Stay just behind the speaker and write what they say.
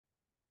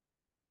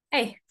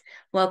Hey,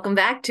 welcome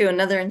back to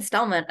another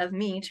installment of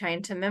me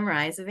trying to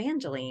memorize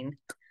Evangeline.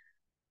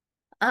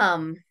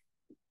 Um,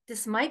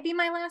 this might be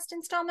my last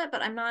installment,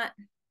 but I'm not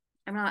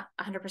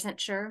 100%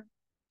 sure.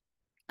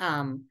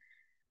 Um,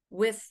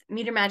 with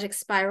Meter Magic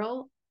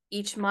Spiral,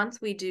 each month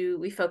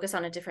we focus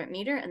on a different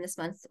meter, and this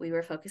month we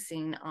were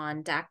focusing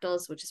on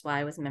dactyls, which is why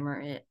I was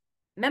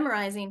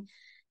memorizing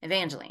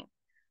Evangeline.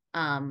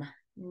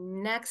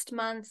 Next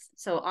month,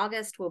 so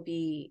August will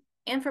be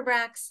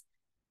amphibrax.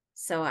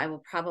 So I will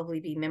probably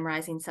be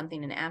memorizing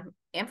something in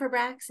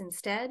amphibrax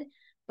instead.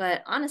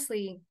 But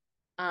honestly,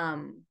 a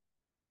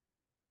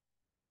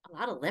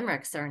lot of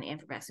limericks are in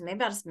amphibrax. So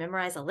maybe I'll just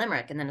memorize a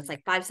limerick and then it's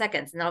like 5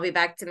 seconds and then I'll be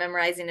back to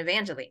memorizing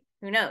Evangeline.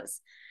 Who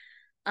knows?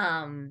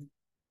 Um,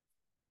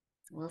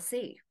 we'll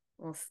see.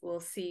 We'll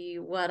see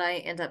what I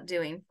end up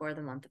doing for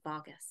the month of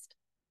August.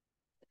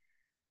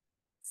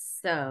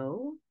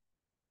 So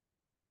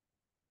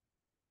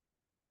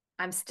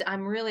I'm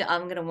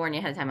going to warn you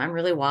ahead of time. I'm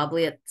really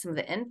wobbly at some of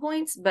the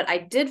endpoints, but I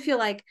did feel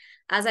like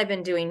as I've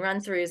been doing run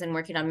throughs and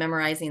working on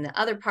memorizing the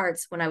other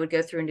parts, when I would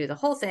go through and do the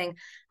whole thing,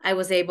 I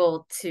was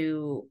able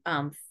to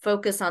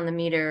focus on the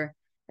meter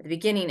at the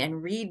beginning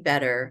and read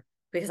better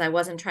because I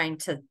wasn't trying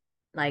to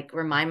like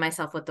remind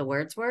myself what the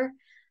words were.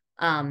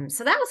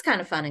 So that was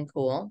kind of fun and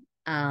cool.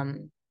 I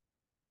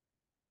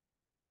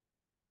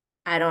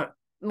don't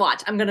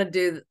watch. I'm going to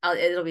do,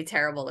 it'll be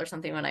terrible or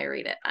something when I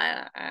read it.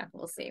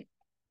 We'll see.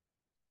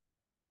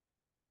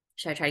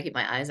 Should I try to keep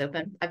my eyes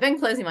open? I've been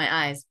closing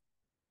my eyes.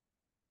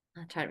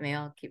 Maybe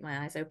I'll keep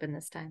my eyes open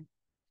this time.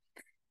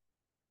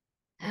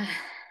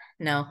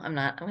 No, I'm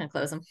not. I'm going to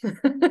close them.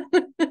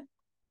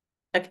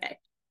 Okay.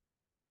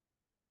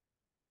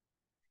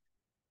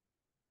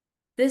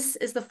 This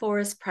is the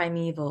forest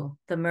primeval,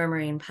 the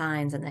murmuring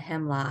pines and the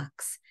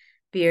hemlocks,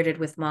 bearded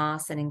with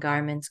moss and in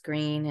garments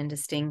green and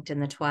distinct in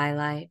the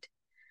twilight.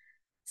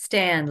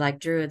 Stand like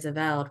druids of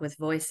eld with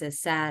voices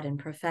sad and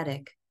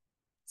prophetic.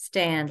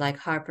 Stand like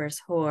harpers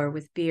hoar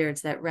with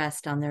beards that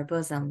rest on their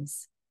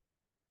bosoms.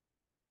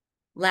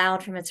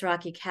 Loud from its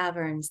rocky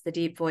caverns, the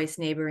deep-voiced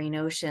neighboring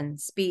ocean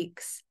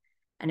speaks,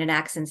 and in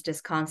accents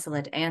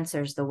disconsolate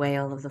answers the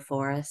wail of the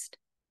forest.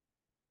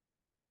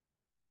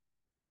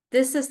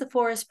 This is the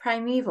forest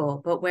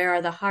primeval, but where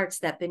are the hearts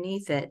that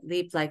beneath it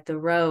leap like the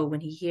roe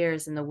when he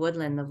hears in the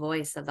woodland the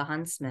voice of the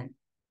huntsman?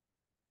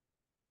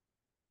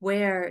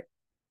 Where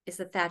is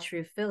the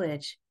thatch-roof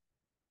village,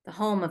 the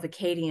home of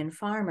Acadian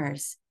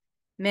farmers,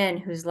 men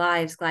whose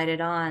lives glided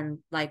on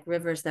like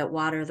rivers that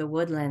water the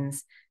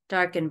woodlands,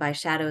 darkened by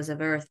shadows of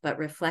earth, but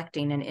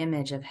reflecting an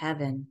image of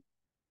heaven?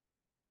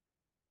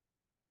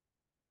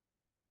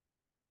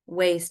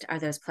 Waste are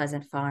those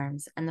pleasant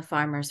farms, and the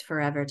farmers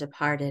forever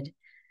departed,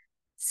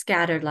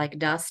 scattered like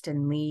dust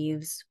and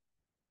leaves,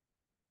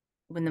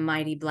 when the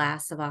mighty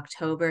blasts of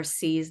October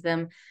seize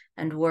them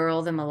and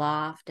whirl them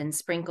aloft and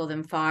sprinkle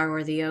them far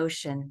o'er the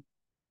ocean.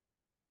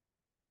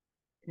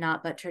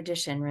 Naught but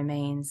tradition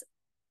remains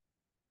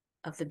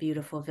of the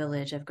beautiful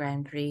village of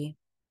Grand Prix.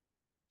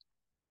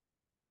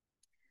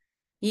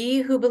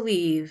 Ye who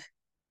believe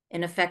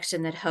in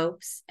affection that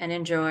hopes and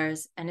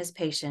endures and is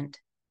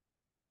patient,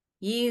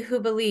 ye who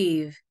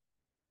believe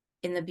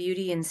in the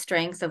beauty and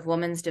strength of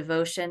woman's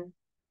devotion,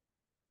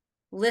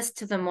 list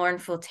to the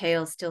mournful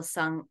tale still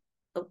sung,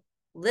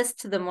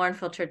 list to the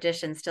mournful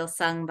tradition still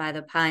sung by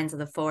the pines of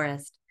the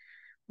forest,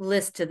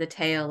 list to the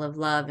tale of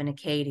love in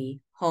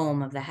Acadie,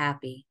 home of the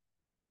happy.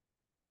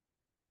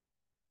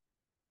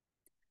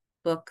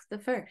 Book the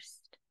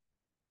first.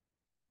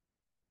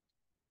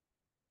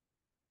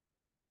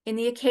 In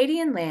the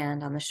Acadian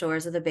land on the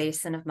shores of the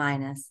basin of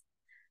Minas,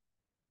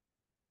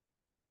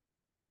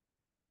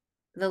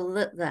 the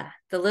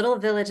little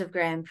village of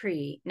Grand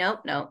Prix. Nope.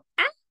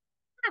 Ah!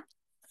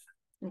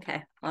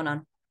 Okay, hold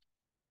on.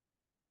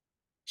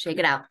 Shake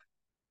it out.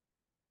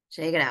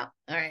 Shake it out.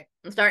 All right.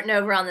 I'm starting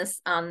over on this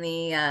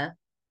I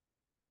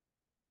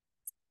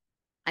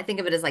think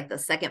of it as like the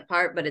second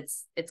part, but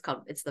it's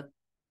the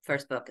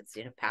first book. It's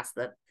past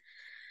the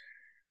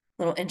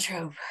little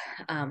intro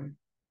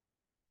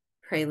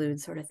prelude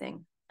sort of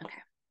thing. Okay.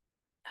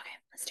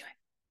 Let's do it.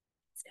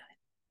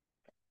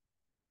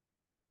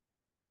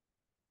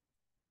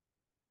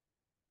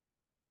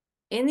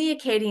 In the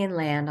Acadian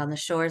land on the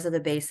shores of the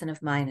basin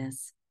of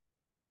Minas,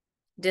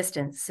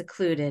 distant,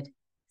 secluded,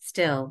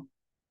 still,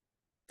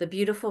 the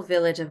beautiful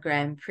village of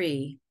Grand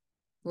Prix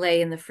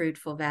lay in the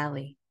fruitful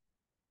valley.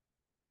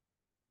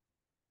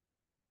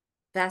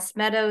 Vast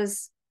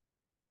meadows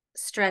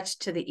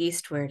stretched to the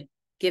eastward,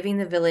 giving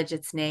the village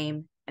its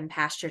name and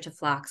pasture to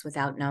flocks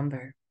without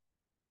number.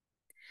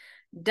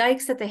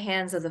 Dikes that the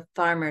hands of the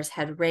farmers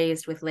had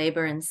raised with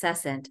labor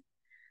incessant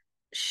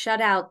shut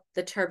out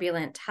the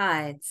turbulent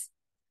tides,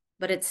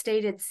 but at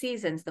stated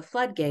seasons the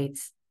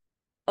floodgates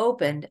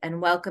opened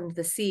and welcomed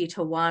the sea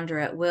to wander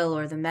at will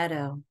o'er the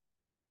meadow.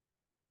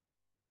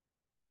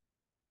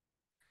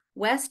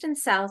 West and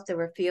south there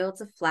were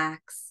fields of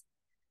flax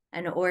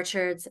and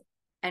orchards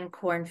and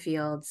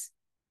cornfields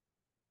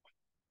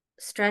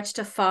stretched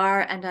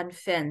afar and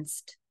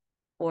unfenced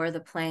o'er the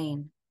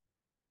plain.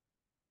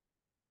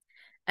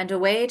 And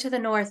away to the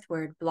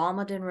northward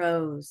Blomidon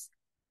rose,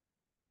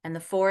 and the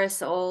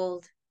forests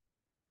old,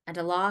 and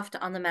aloft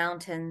on the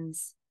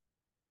mountains,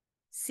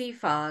 sea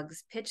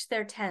fogs pitched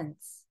their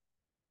tents,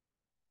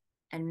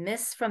 and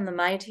mists from the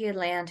mighty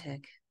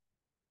Atlantic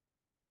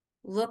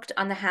looked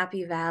on the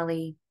happy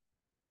valley,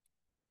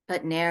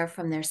 but ne'er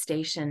from their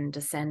station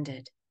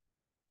descended.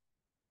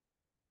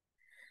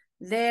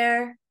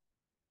 There,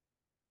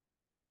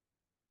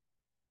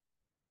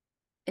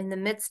 in the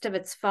midst of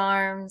its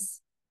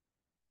farms,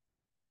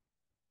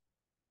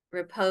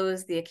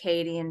 reposed the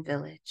Acadian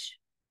village.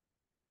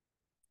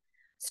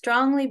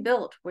 Strongly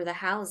built were the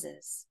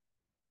houses,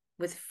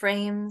 with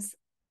frames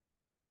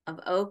of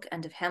oak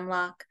and of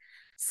hemlock,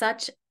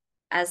 such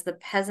as the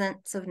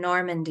peasants of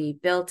Normandy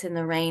built in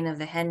the reign of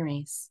the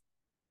Henrys.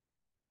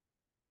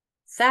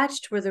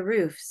 Thatched were the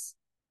roofs,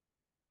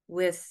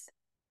 with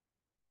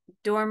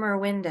dormer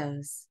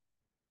windows,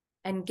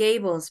 and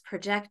gables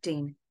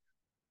projecting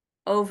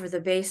over the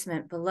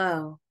basement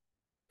below,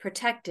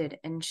 protected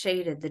and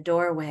shaded the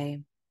doorway.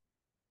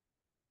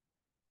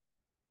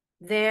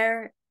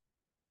 There,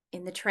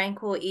 in the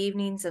tranquil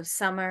evenings of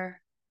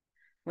summer,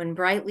 when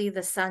brightly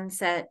the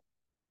sunset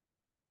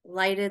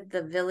lighted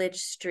the village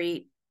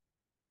street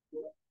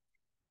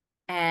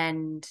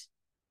and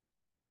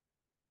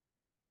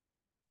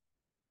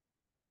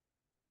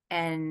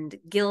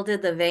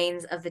gilded the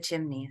vanes of the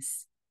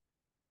chimneys.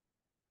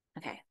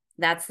 Okay,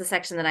 that's the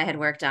section that I had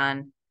worked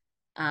on.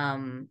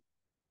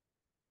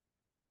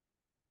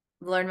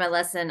 Learned my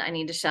lesson. I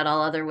need to shut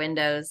all other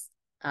windows.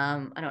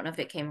 I don't know if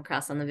it came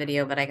across on the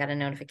video, but I got a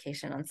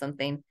notification on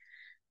something.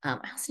 I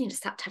also need to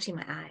stop touching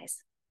my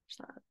eyes. There's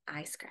a lot of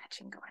eye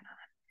scratching going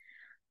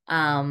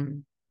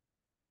on.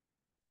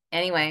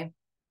 Anyway,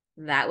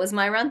 that was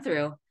my run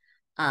through.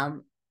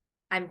 I'm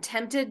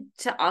tempted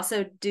to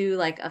also do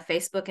like a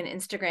Facebook and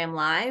Instagram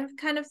live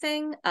kind of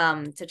thing,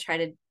 to try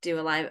to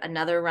do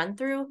another run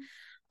through.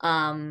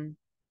 So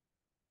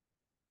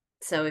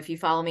if you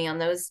follow me on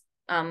those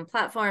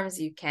platforms,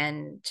 you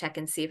can check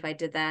and see if I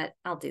did that.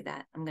 I'll do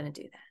that. I'm going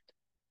to do that.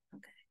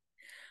 Okay.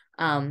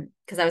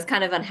 Because I was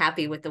kind of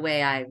unhappy with the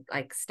way I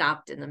like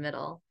stopped in the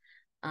middle.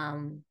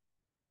 Trying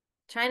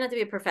not to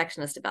be a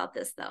perfectionist about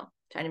this though.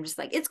 Trying to just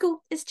like, it's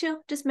cool, it's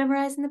chill, just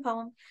memorizing the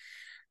poem.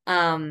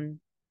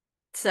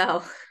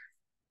 So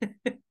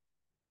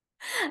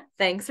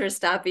thanks for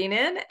stopping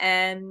in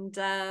and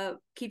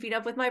keeping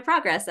up with my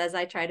progress as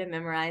I try to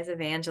memorize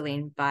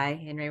Evangeline by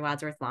Henry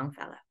Wadsworth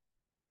Longfellow.